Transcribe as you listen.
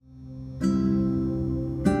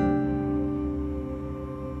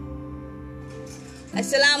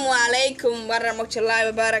Assalamu alaikum warahmatullahi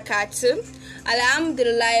wabarakatuh.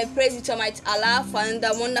 Alhamdulillah, praise be to Almighty Allah for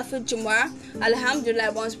another wonderful Jumu'ah.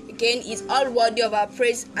 Alhamdulillah, once again, is all worthy of our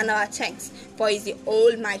praise and our thanks, for He is the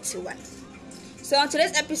Almighty One. So on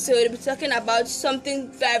today's episode, we'll be talking about something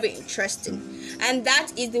very interesting, and that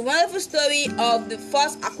is the wonderful story of the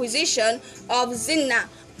first acquisition of Zina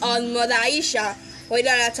on Mother Aisha.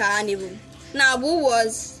 Now, who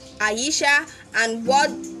was Aisha and what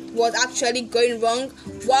was actually going wrong?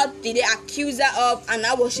 What did they accuse her of, and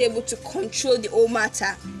how was she able to control the whole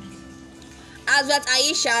matter? As that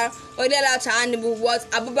Aisha was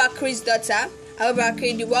Abu Bakr's daughter. Abu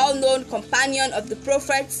Bakr, the well-known companion of the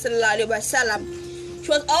Prophet sallallahu alaihi wasallam. She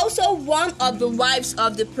was also one of the wives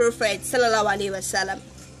of the Prophet sallallahu alaihi wasallam.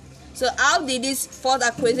 So how did this fourth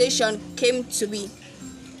accusation came to be?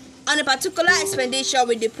 On a particular expedition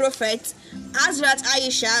with the Prophet, Hazrat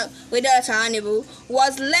Aisha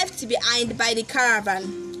was left behind by the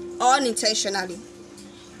caravan unintentionally.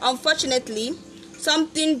 Unfortunately,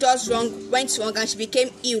 something went wrong and she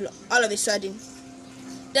became ill all of a sudden.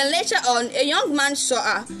 Then later on, a young man saw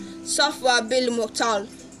her, Safwa bin Mu'tal.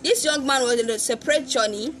 This young man was on a separate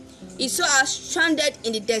journey. He saw her stranded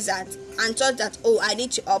in the desert and thought that, I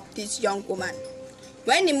need to help this young woman.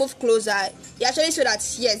 When he moved closer, he actually saw that,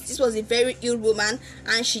 yes, this was a very ill woman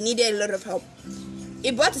and she needed a lot of help. He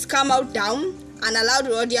brought his camel down and allowed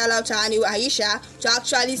Aisha to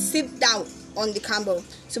actually sit down on the camel.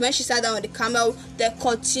 So when she sat down on the camel, they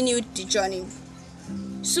continued the journey.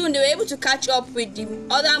 Soon they were able to catch up with the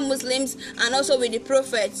other Muslims and also with the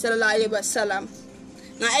Prophet sallallahu alaihi wasallam.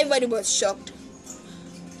 Now everybody was shocked.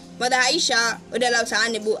 Mother Aisha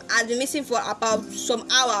had been missing for about some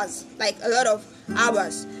hours, like a lot of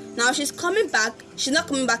hours. Now she's coming back. She's not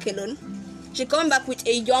coming back alone. She's coming back with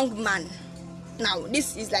a young man. Now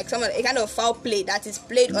this is like a kind of foul play that is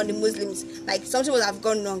played on the Muslims. Like something would have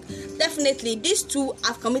gone wrong. Definitely, these two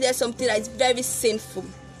have committed something that is very sinful.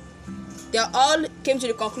 They all came to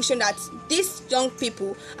the conclusion that these young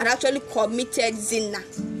people had actually committed zina.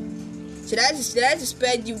 So they had to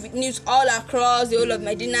spread the news all across the whole of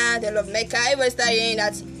Medina, the whole of Mecca. Everybody started hearing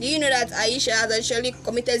that. Do you know that Aisha has actually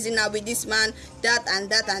committed zina with this man, that and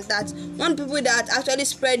that and that? One people that actually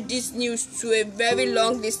spread this news to a very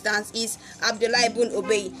long distance is Abdullah ibn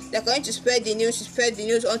Ubay. They're going to spread the news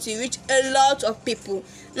until it reach a lot of people.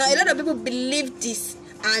 Now a lot of people believed this,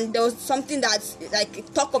 and there was something that's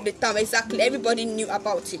like talk of the town. Exactly, everybody knew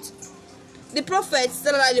about it. The Prophet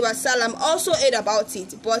sallallahu alaihi wasallam also heard about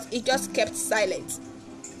it, but he just kept silent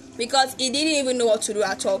because he didn't even know what to do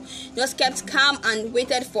at all. He just kept calm and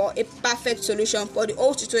waited for a perfect solution for the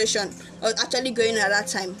whole situation that was actually going on at that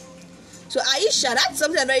time. So Aisha, that's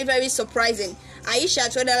something very, very surprising.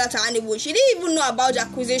 Aisha she didn't even know about the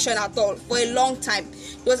accusation at all for a long time.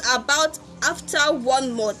 It was about after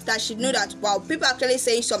 1 month that she knew that, wow, people are actually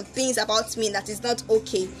saying some things about me that is not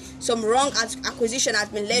okay. Some wrong accusation has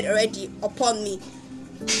been laid already upon me.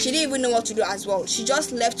 She didn't even know what to do as well. She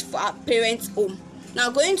just left for her parents' home. Now,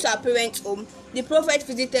 going to her parents' home, the Prophet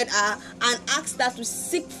visited her and asked her to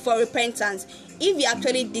seek for repentance. If you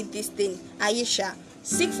actually did this thing, Aisha,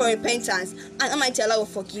 seek for repentance and Almighty Allah will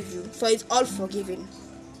forgive you, for it's all forgiven.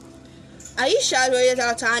 Aisha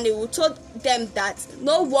told them that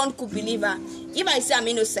no one could believe her. If I say I'm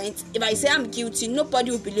innocent, if I say I'm guilty,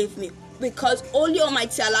 nobody will believe me, because only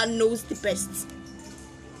Almighty Allah knows the best.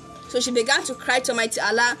 So she began to cry to Almighty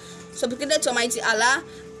Allah, supplicated to Almighty Allah,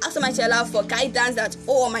 asked Almighty Allah for guidance that,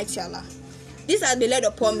 Almighty Allah, this has been laid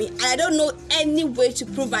upon me and I don't know any way to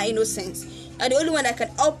prove my innocence. You're the only one that can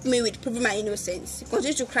help me with proving my innocence. He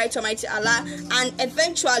continued to cry to Almighty Allah, and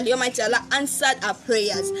eventually Almighty Allah answered her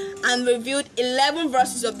prayers and revealed 11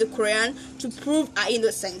 verses of the Quran to prove her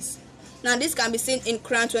innocence. Now this can be seen in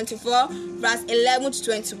Quran 24 verse 11 to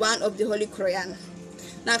 21 of the Holy Quran.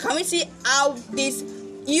 Now can we see how this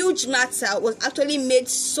huge matter was actually made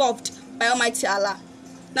soft by Almighty Allah?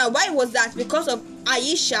 Now why was that? Because of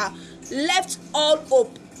Aisha left all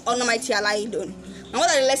hope on Almighty Allah alone. And what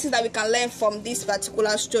are the lessons that we can learn from this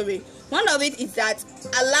particular story? One of it is that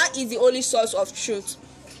Allah is the only source of truth.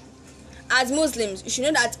 As Muslims, you should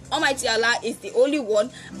know that Almighty Allah is the only one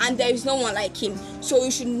and there is no one like Him. So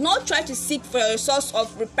you should not try to seek for a source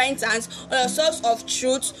of repentance or a source of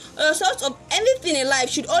truth or a source of anything in life.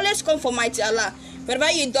 Should always come from Almighty Allah. Whenever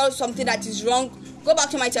you do something that is wrong, go back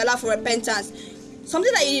to Almighty Allah for repentance.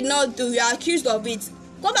 Something that you did not do, you are accused of it,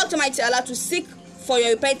 go back to Almighty Allah to seek for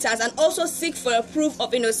your repentance and also seek for a proof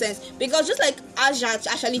of innocence, because just like Aisha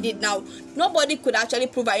actually did now, nobody could actually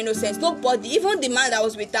prove her innocence. Nobody, even the man that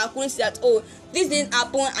was with her, couldn't say that this didn't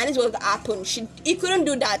happen and this was what happened. He couldn't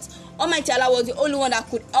do that. Almighty Allah was the only one that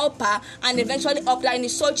could help her, and eventually helped her in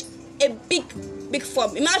such a big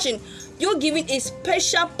form. Imagine you giving a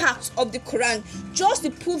special part of the Quran just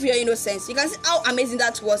to prove your innocence. You can see how amazing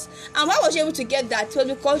that was. And why was she able to get that? It was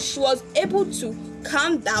because she was able to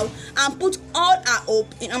calm down and put all her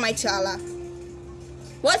hope in Almighty Allah.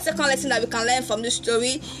 What second lesson that we can learn from this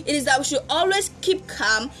story? It is that we should always keep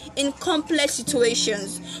calm in complex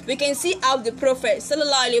situations. We can see how the Prophet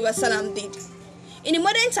Sallallahu Alaihi Wasallam did. In the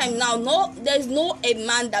modern time now, there's no a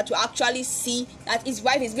man that will actually see that his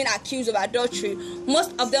wife is being accused of adultery.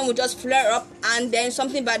 Most of them will just flare up and then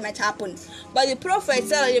something bad might happen. But the Prophet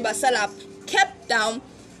Sallallahu Alaihi Wasallam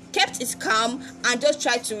kept his calm and just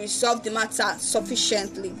tried to resolve the matter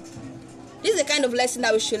sufficiently. This is the kind of lesson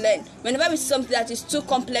that we should learn. Whenever we see something that is too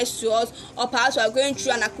complex to us, or perhaps we are going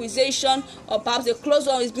through an accusation, or perhaps a close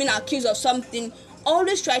one is being accused of something,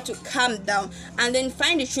 always try to calm down and then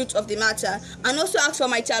find the truth of the matter, and also ask for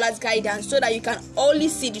Almighty Allah's guidance so that you can only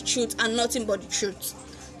see the truth and nothing but the truth.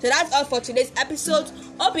 So that's all for today's episode.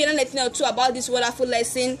 Hope you learned a thing or two about this wonderful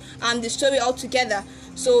lesson and the story altogether.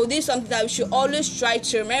 So this is something that we should always try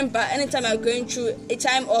to remember anytime we're going through a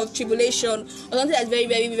time of tribulation or something that's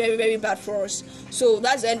very bad for us. So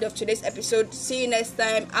that's the end of today's episode. See you next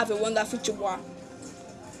time. Have a wonderful Jumu'ah.